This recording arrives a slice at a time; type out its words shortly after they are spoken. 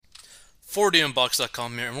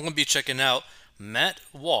4dmbox.com here, and we're going to be checking out Matt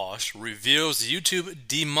Walsh reveals YouTube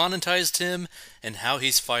demonetized him and how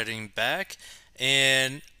he's fighting back.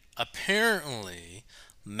 And apparently,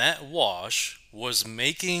 Matt Walsh was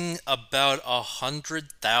making about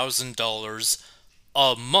 $100,000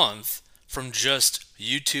 a month from just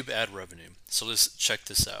YouTube ad revenue. So let's check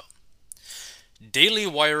this out. Daily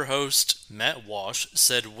Wire host Matt Walsh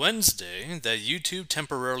said Wednesday that YouTube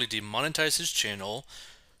temporarily demonetized his channel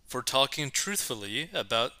for talking truthfully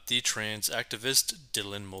about the trans activist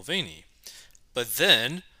Dylan Mulvaney, but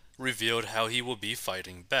then revealed how he will be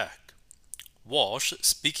fighting back. Walsh,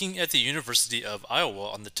 speaking at the University of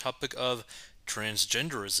Iowa on the topic of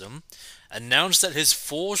transgenderism, announced that his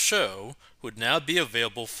full show would now be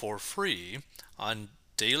available for free on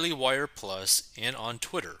Daily Wire Plus and on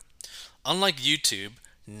Twitter. Unlike YouTube,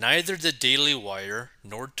 neither the Daily Wire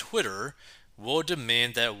nor Twitter will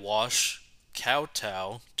demand that Walsh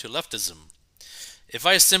kowtow to leftism. If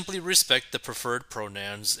I simply respect the preferred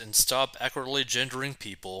pronouns and stop accurately gendering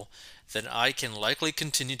people, then I can likely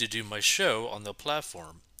continue to do my show on the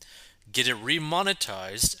platform, get it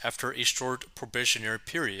remonetized after a short probationary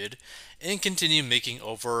period, and continue making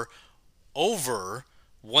over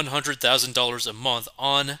 $100,000 a month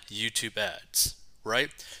on YouTube ads, right?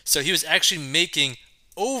 So he was actually making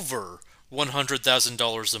over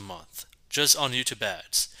 $100,000 a month just on YouTube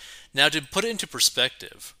ads. Now, to put it into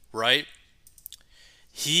perspective, right?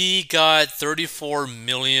 He got 34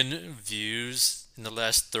 million views in the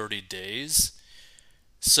last 30 days.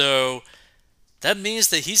 So that means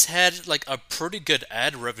that he's had like a pretty good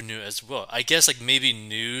ad revenue as well. I guess like maybe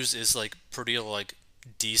news is like pretty like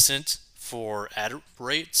decent for ad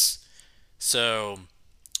rates. So,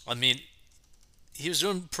 I mean, he was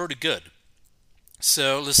doing pretty good.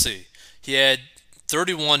 So let's see. He had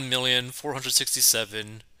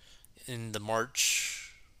 31,467 in the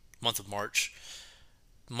month of March.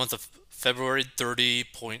 Month of February,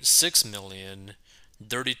 30.6 million,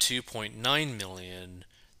 32.9 million,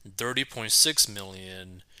 30.6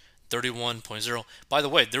 million, 31.0. By the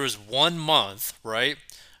way, there was one month, right,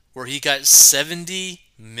 where he got 70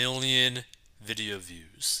 million video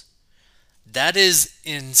views. That is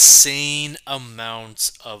insane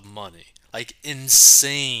amounts of money. Like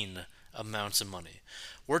insane amounts of money.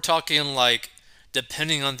 We're talking like,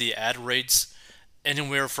 depending on the ad rates,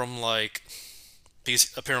 anywhere from like,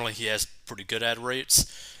 because apparently he has pretty good ad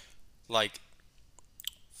rates, like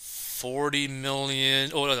 40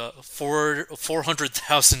 million or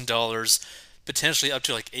 $400,000, potentially up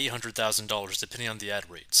to like $800,000 depending on the ad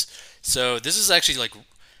rates. So this is actually like,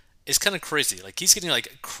 it's kind of crazy. Like he's getting like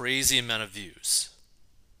a crazy amount of views.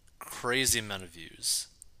 Crazy amount of views.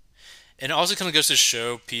 And it also kind of goes to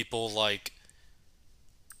show people like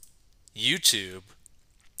YouTube,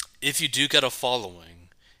 if you do get a following,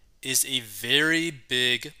 is a very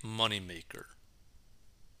big moneymaker.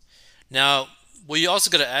 Now, what you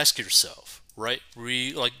also got to ask yourself, right?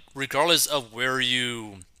 Like regardless of where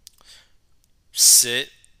you sit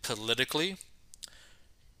politically,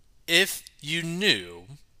 if you knew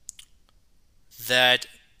that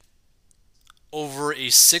over a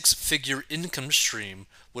six-figure income stream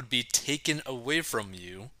would be taken away from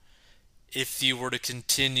you if you were to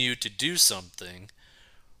continue to do something,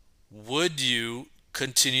 would you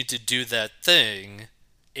continue to do that thing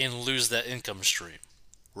and lose that income stream,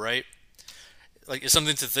 right? Like, it's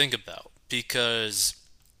something to think about because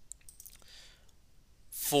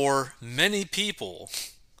for many people,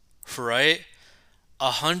 right,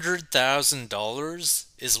 $100,000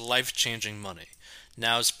 is life-changing money.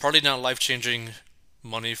 Now, it's probably not life-changing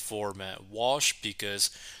money for Matt Walsh because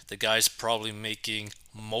the guy's probably making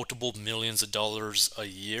multiple millions of dollars a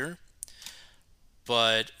year.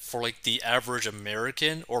 But for like the average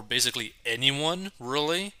American or basically anyone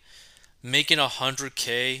really, making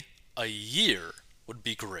 100K a year would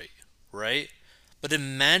be great, right? But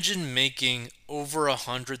imagine making over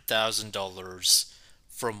 $100,000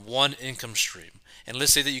 from one income stream. And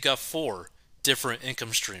let's say that you got four different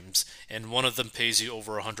income streams and one of them pays you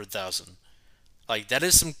over 100,000. Like that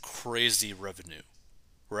is some crazy revenue,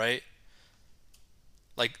 right?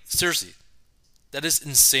 Like seriously, that is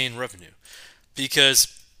insane revenue.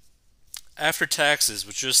 Because after taxes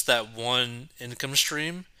with just that one income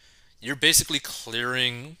stream, you're basically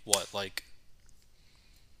clearing what, like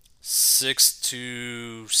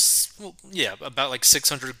well, yeah, about like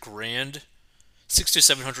 600 grand, 6 to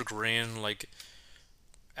 700 grand, like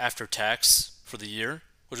after tax for the year,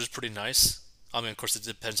 which is pretty nice. I mean, of course, it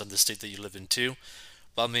depends on the state that you live in too,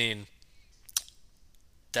 but I mean,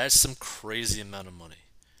 that's some crazy amount of money,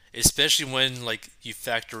 especially when like you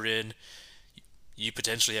factor in you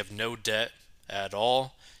potentially have no debt at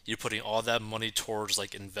all. you're putting all that money towards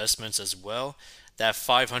like investments as well, that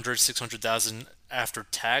 500, 600,000 after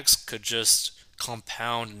tax could just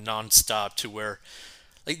compound nonstop to where,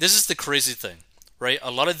 like, this is the crazy thing, right?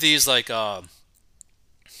 A lot of these like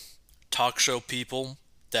talk show people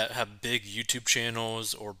that have big YouTube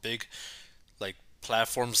channels or big like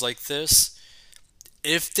platforms like this,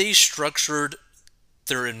 if they structured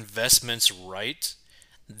their investments right,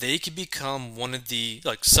 they could become one of the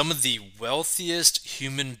like some of the wealthiest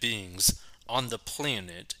human beings on the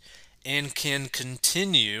planet and can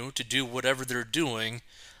continue to do whatever they're doing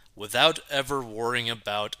without ever worrying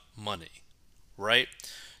about money, right?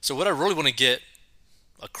 So what I really want to get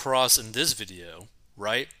across in this video,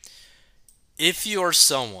 right? If you are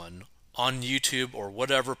someone on YouTube or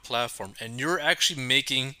whatever platform and you're actually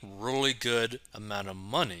making really good amount of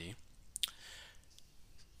money,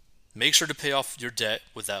 make sure to pay off your debt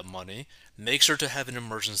with that money. Make sure to have an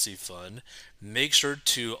emergency fund. Make sure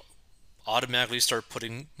to automatically start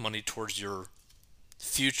putting money towards your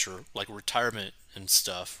future, like retirement and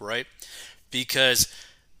stuff, right? Because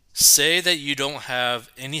say that you don't have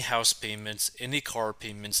any house payments, any car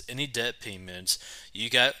payments, any debt payments, you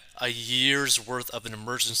got a year's worth of an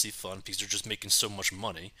emergency fund because you're just making so much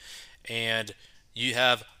money, and you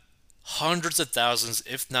have hundreds of thousands,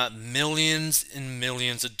 if not millions and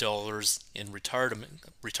millions of dollars in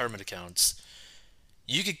retirement accounts.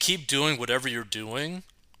 You could keep doing whatever you're doing,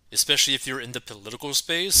 especially if you're in the political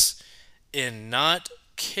space, and not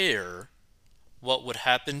care what would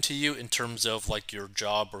happen to you in terms of like your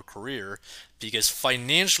job or career, because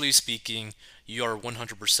financially speaking you are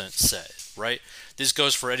 100% set, right? This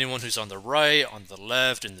goes for anyone who's on the right, on the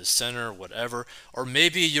left, in the center, whatever. Or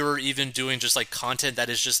maybe you're even doing just like content that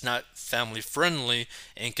is just not family friendly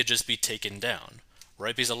and could just be taken down,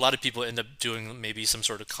 right? Because a lot of people end up doing maybe some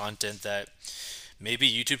sort of content that maybe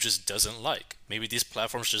YouTube just doesn't like. Maybe these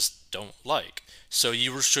platforms just don't like. So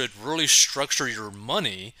you should really structure your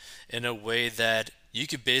money in a way that you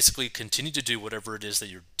could basically continue to do whatever it is that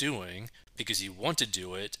you're doing because you want to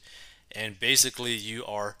do it, and basically you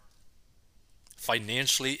are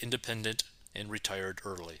financially independent and retired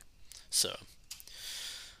early. So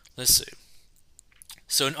let's see.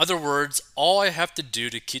 So in other words, all I have to do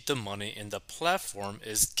to keep the money in the platform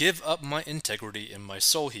is give up my integrity and my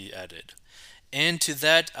soul, he added. And to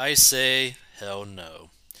that I say, hell no.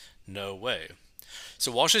 No way.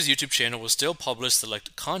 So Walsh's YouTube channel will still publish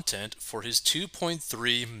select content for his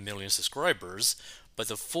 2.3 million subscribers, but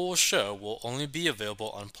the full show will only be available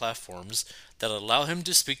on platforms that allow him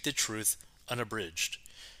to speak the truth unabridged.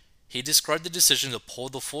 He described the decision to pull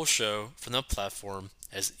the full show from the platform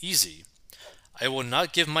as easy. I will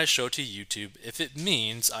not give my show to YouTube if it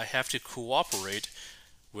means I have to cooperate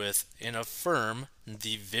with and affirm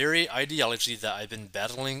the very ideology that I've been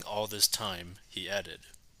battling all this time, he added.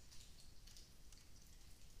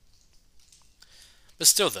 But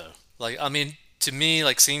still though, like, I mean, to me,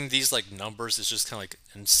 like, seeing these like numbers is just kind of like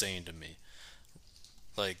insane to me.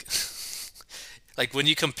 Like like when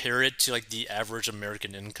you compare it to like the average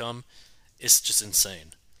American income, it's just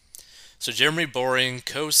insane. So Jeremy Boring,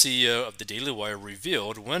 co-CEO of the Daily Wire,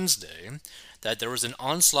 revealed Wednesday that there was an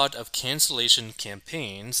onslaught of cancellation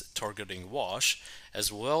campaigns targeting Walsh,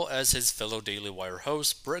 as well as his fellow Daily Wire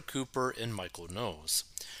hosts Brett Cooper and Michael Knowles.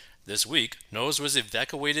 This week, Knowles was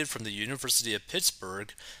evacuated from the University of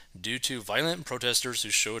Pittsburgh due to violent protesters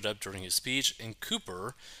who showed up during his speech, and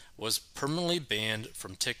Cooper was permanently banned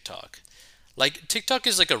from TikTok. Like, TikTok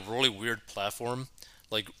is like a really weird platform.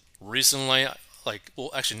 Like, recently, like,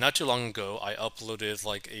 well, actually, not too long ago, I uploaded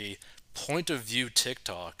like a point of view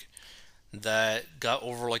TikTok that got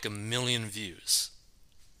over like 1 million views.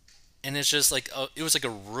 And it's just like, it was like a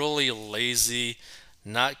really lazy,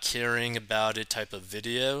 not caring about it type of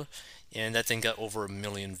video, and that thing got over 1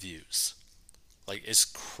 million views. Like, it's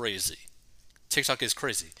crazy. TikTok is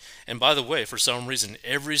crazy. And by the way, for some reason,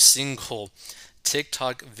 every single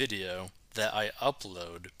TikTok video that I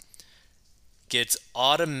upload gets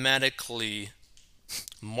automatically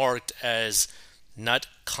marked as not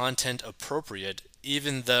content appropriate,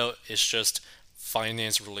 even though it's just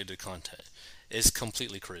finance related content. It's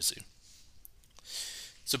completely crazy.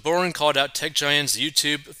 So Boring called out tech giants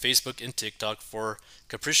YouTube, Facebook, and TikTok for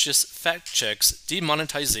capricious fact checks,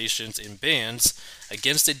 demonetizations, and bans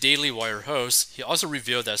against the Daily Wire host. He also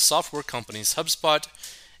revealed that software companies HubSpot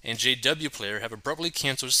and JW Player have abruptly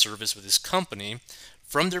canceled service with his company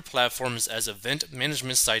from their platforms as event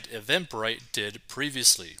management site Eventbrite did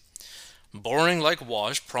previously. Boring, like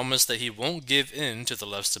Walsh, promised that he won't give in to the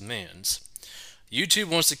left's demands. YouTube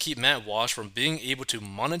wants to keep Matt Walsh from being able to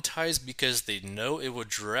monetize because they know it would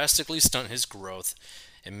drastically stunt his growth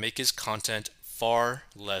and make his content far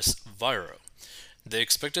less viral. They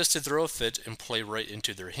expect us to throw a fit and play right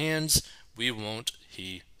into their hands. We won't,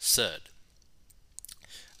 he said.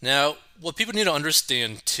 Now, what people need to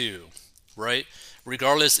understand too, right?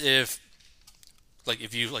 Regardless if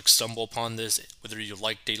you stumble upon this, whether you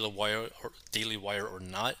like Daily Wire or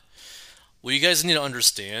not, what you guys need to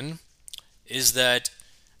understand is that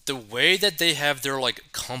the way that they have their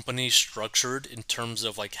company structured in terms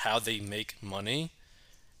of how they make money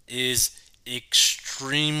is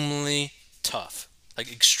extremely tough,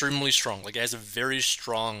 extremely strong. It has a very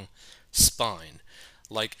strong spine.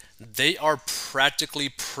 They are practically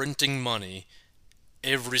printing money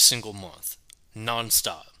every single month,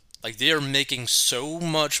 nonstop. They are making so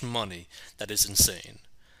much money that is insane,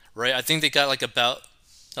 right? I think they got about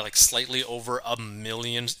slightly over 1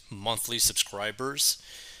 million monthly subscribers.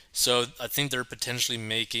 So I think they're potentially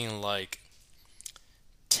making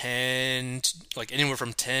 10, anywhere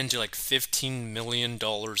from 10 to $15 million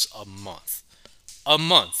a month. A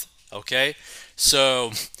month, okay?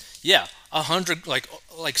 So yeah, 100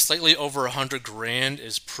 slightly over 100 grand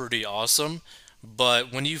is pretty awesome.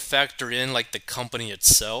 But when you factor in the company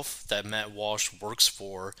itself that Matt Walsh works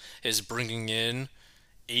for is bringing in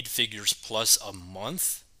 8 figures plus a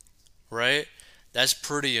month, right? That's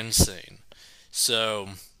pretty insane. So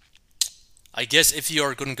I guess if you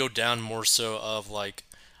are going to go down more so of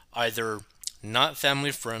either not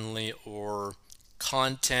family friendly or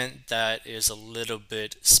content that is a little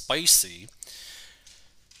bit spicy,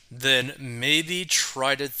 then maybe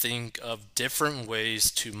try to think of different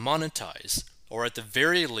ways to monetize, or at the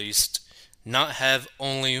very least, not have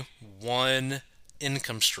only one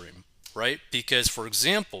income stream, right? Because, for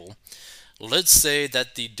example, let's say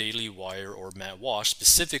that the Daily Wire or Matt Walsh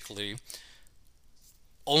specifically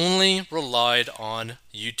only relied on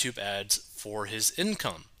YouTube ads for his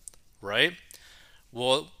income, right?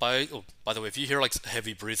 Well, by the way, if you hear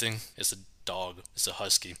heavy breathing, it's a dog, it's a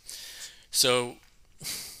husky. So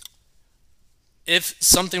if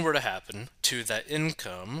something were to happen to that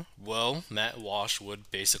income, well, Matt Walsh would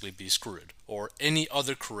basically be screwed, or any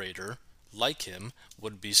other creator like him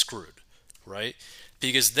would be screwed, right?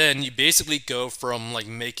 Because then you basically go from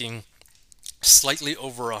making slightly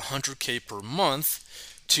over 100K per month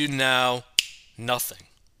to now nothing.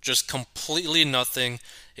 Just completely nothing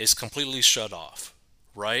is completely shut off,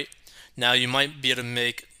 right? Now you might be able to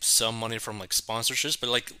make some money from sponsorships,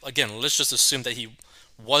 but again, let's just assume that he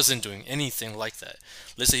wasn't doing anything like that.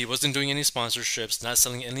 Let's say he wasn't doing any sponsorships, not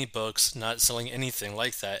selling any books, not selling anything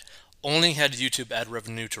like that. Only had YouTube ad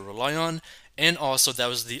revenue to rely on, and also that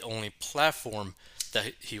was the only platform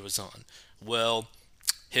that he was on. Well,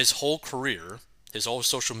 his whole career, his whole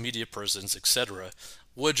social media presence, etc.,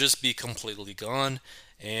 would just be completely gone,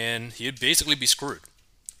 and he'd basically be screwed.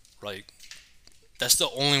 Right? That's the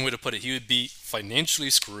only way to put it. He would be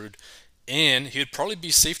financially screwed, and he would probably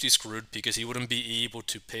be safety screwed because he wouldn't be able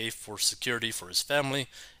to pay for security for his family,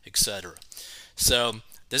 etc. So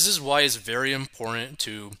this is why it's very important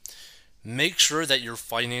to make sure that your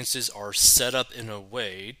finances are set up in a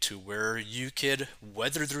way to where you could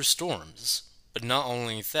weather through storms. But not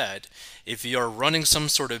only that, if you are running some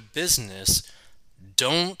sort of business,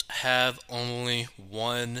 don't have only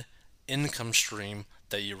one income stream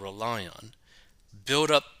that you rely on.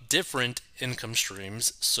 Build up different income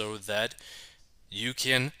streams so that you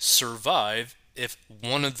can survive if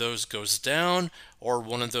one of those goes down or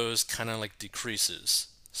one of those kind of decreases.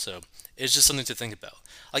 So it's just something to think about.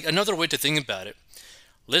 Another way to think about it,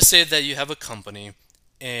 let's say that you have a company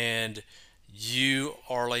and you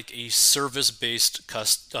are a service-based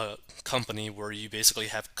company where you basically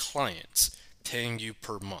have clients paying you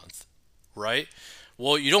per month, right?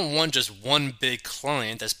 Well, you don't want just one big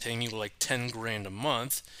client that's paying you 10 grand a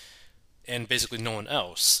month and basically no one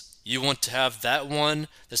else. You want to have that one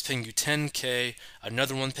that's paying you 10K,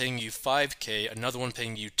 another one paying you 5K, another one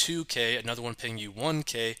paying you 2K, another one paying you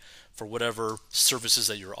 1K for whatever services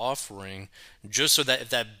that you're offering, just so that if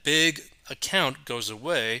that big account goes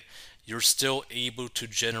away, you're still able to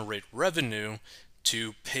generate revenue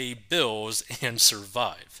to pay bills and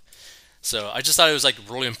survive. So I just thought it was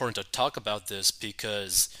really important to talk about this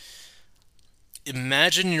because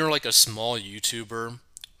imagine you're a small YouTuber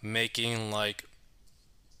making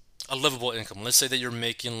a livable income. Let's say that you're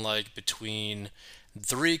making between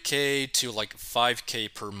 3K to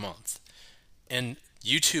 5K per month. And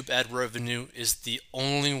YouTube ad revenue is the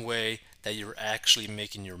only way that you're actually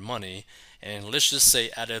making your money. And let's just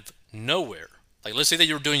say out of nowhere, let's say that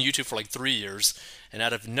you were doing YouTube for 3 years, and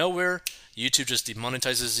out of nowhere, YouTube just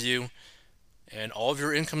demonetizes you, and all of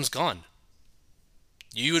your income's gone.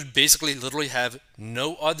 You would basically literally have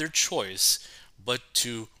no other choice but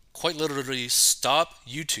to quite literally stop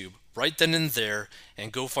YouTube right then and there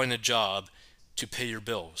and go find a job to pay your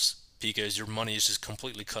bills because your money is just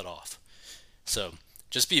completely cut off. So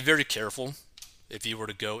just be very careful if you were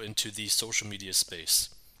to go into the social media space.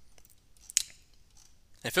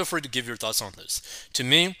 And feel free to give your thoughts on this. To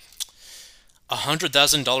me,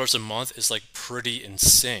 $100,000 a month is like pretty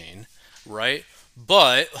insane, right?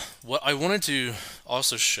 But what I wanted to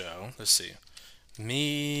also show, let's see,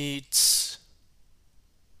 meet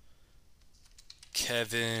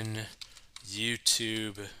Kevin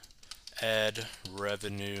YouTube ad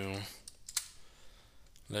revenue.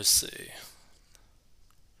 Let's see.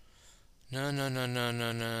 No.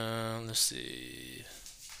 Let's see.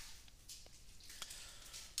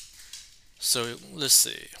 So let's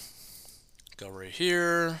see. Go right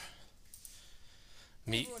here.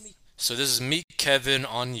 So this is Meet Kevin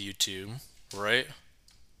on YouTube, right?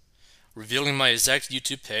 Revealing my exact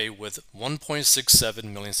YouTube pay with 1.67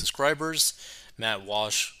 million subscribers. Matt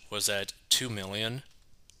Walsh was at 2 million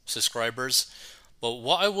subscribers. But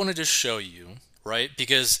what I wanted to show you, right?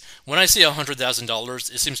 Because when I see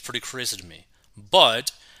 $100,000, it seems pretty crazy to me.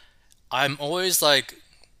 But I'm always like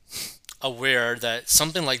aware that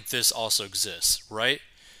something like this also exists, right?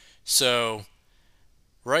 So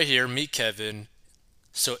right here, Meet Kevin.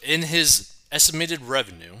 So in his estimated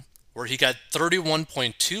revenue, where he got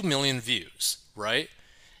 31.2 million views, right?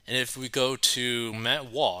 And if we go to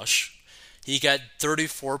Matt Walsh, he got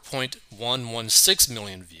 34.116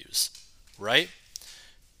 million views, right?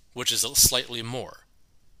 Which is slightly more.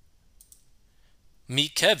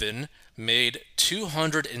 Meet Kevin made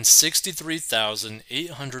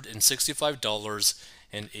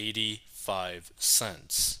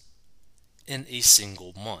 $263,865.85 in a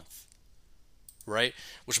single month, right?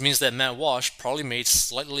 Which means that Matt Walsh probably made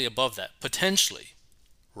slightly above that, potentially,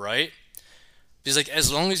 right? Because like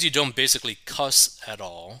as long as you don't basically cuss at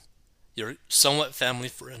all, you're somewhat family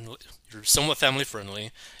friendly.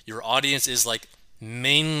 Your audience is like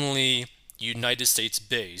mainly United States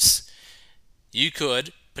based. You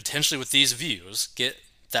could potentially with these views get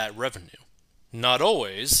that revenue. Not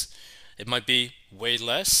always. It might be way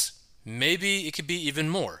less. Maybe it could be even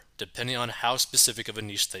more, depending on how specific of a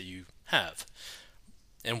niche that you have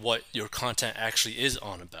and what your content actually is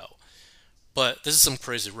on about. But this is some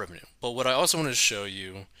crazy revenue. But what I also want to show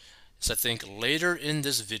you is I think later in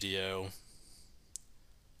this video,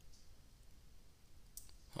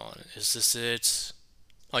 is this it?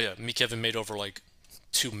 Oh yeah, me Kevin made over like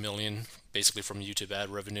 2 million basically from YouTube ad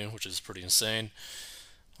revenue, which is pretty insane.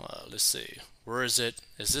 Let's see, where is it?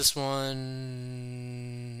 Is this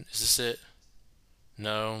one? Is this it?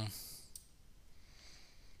 No.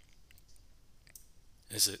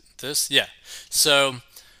 Is it this? Yeah. So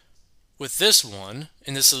with this one,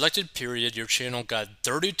 in the selected period, your channel got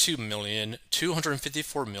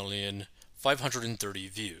 32,254,530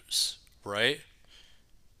 views, right?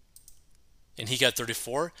 And he got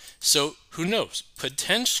 34. So who knows?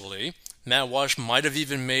 Potentially, Matt Walsh might have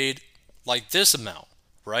even made like this amount,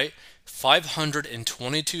 right?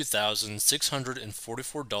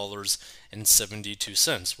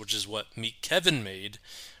 $522,644.72, which is what Meet Kevin made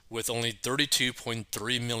with only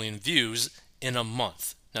 32.3 million views in a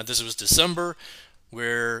month. Now, this was December,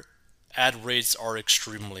 where ad rates are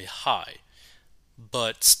extremely high.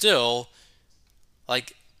 But still,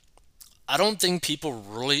 like, I don't think people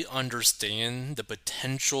really understand the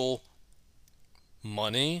potential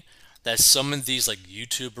money that some of these like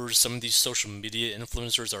YouTubers, some of these social media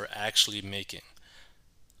influencers are actually making.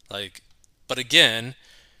 Like, but again,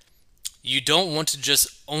 you don't want to just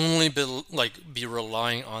only be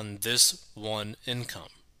relying on this one income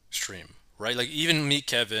stream, right? Like even Meet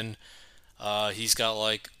Kevin, he's got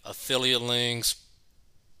like affiliate links,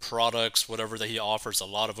 products, whatever that he offers, a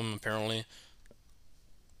lot of them apparently.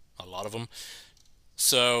 A lot of them.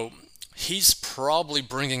 So he's probably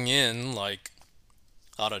bringing in like,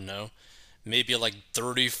 I don't know, maybe like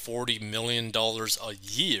 30-40 million dollars a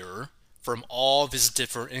year from all of his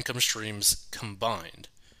different income streams combined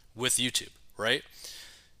with YouTube, right?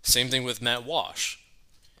 Same thing with Matt Walsh.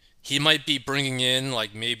 He might be bringing in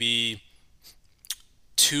like maybe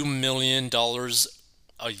 $2 million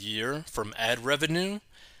a year from ad revenue.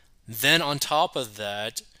 Then on top of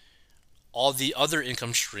that, all the other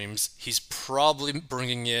income streams, he's probably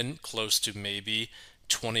bringing in close to maybe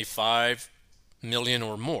 25 million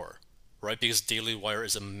or more, right? Because Daily Wire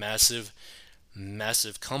is a massive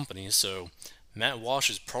company. So Matt Walsh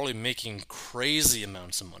is probably making crazy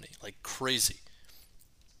amounts of money, like crazy.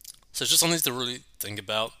 So it's just something to really think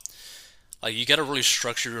about. Like you got to really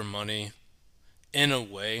structure your money in a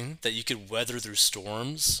way that you could weather through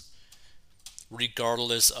storms,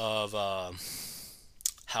 regardless of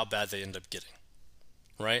how bad they end up getting,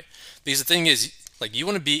 right? Because the thing is, like, you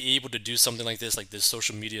want to be able to do something like this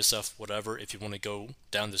social media stuff, whatever, if you want to go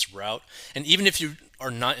down this route. And even if you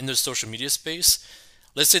are not in the social media space,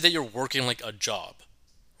 let's say that you're working like a job,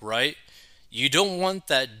 right? You don't want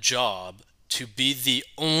that job to be the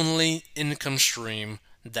only income stream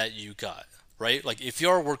that you got, right? Like if you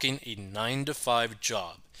are working a 9 to 5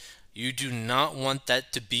 job, you do not want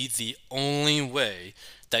that to be the only way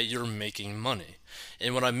that you're making money.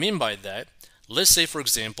 And what I mean by that, let's say for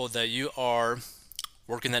example that you are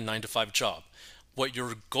working that 9 to 5 job. What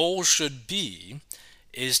your goal should be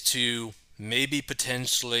is to maybe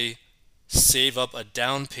potentially save up a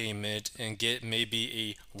down payment and get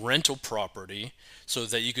maybe a rental property so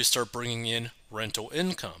that you could start bringing in rental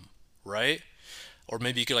income, right? Or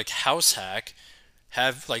maybe you could like house hack,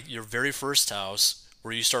 have like your very first house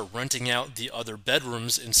where you start renting out the other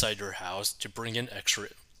bedrooms inside your house to bring in extra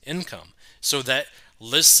income. So that,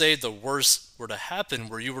 let's say the worst were to happen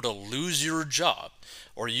where you were to lose your job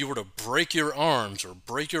or you were to break your arms or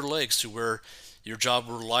break your legs to where your job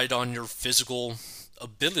relied on your physical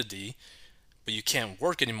ability, but you can't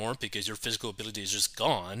work anymore because your physical ability is just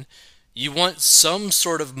gone. You want some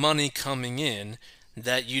sort of money coming in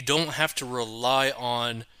that you don't have to rely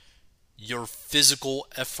on your physical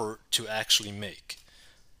effort to actually make.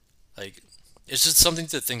 Like, it's just something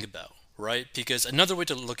to think about, right? Because another way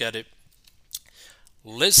to look at it,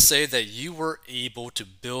 let's say that you were able to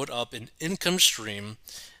build up an income stream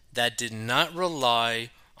that did not rely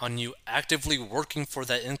on you actively working for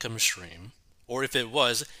that income stream, or if it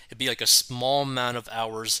was, it'd be like a small amount of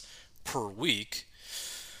hours per week,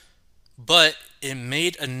 but it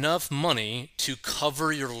made enough money to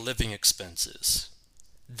cover your living expenses.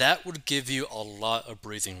 That would give you a lot of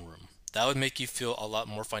breathing room. That would make you feel a lot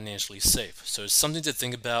more financially safe. So it's something to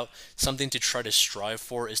think about, something to try to strive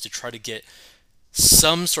for is to try to get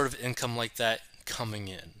some sort of income like that coming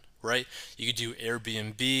in, right? You could do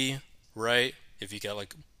Airbnb, right? If you got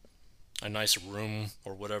like a nice room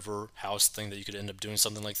or whatever house thing that you could end up doing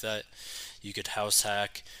something like that. You could house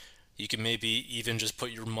hack. You could maybe even just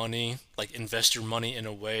put your money, like invest your money in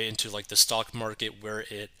a way into like the stock market where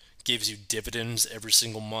it gives you dividends every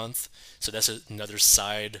single month. So that's another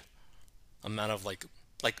side amount of like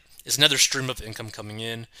it's another stream of income coming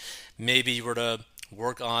in. Maybe you were to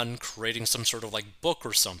work on creating some sort of like book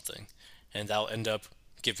or something, and that'll end up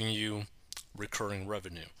giving you recurring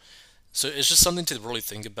revenue. So it's just something to really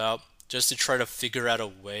think about, just to try to figure out a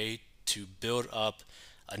way to build up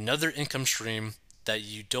another income stream that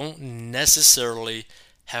you don't necessarily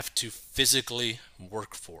have to physically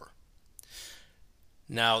work for.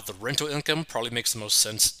 Now, the rental income probably makes the most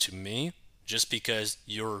sense to me just because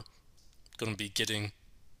you're going to be getting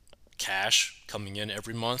cash coming in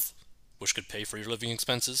every month, which could pay for your living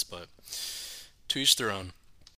expenses, but to each their own.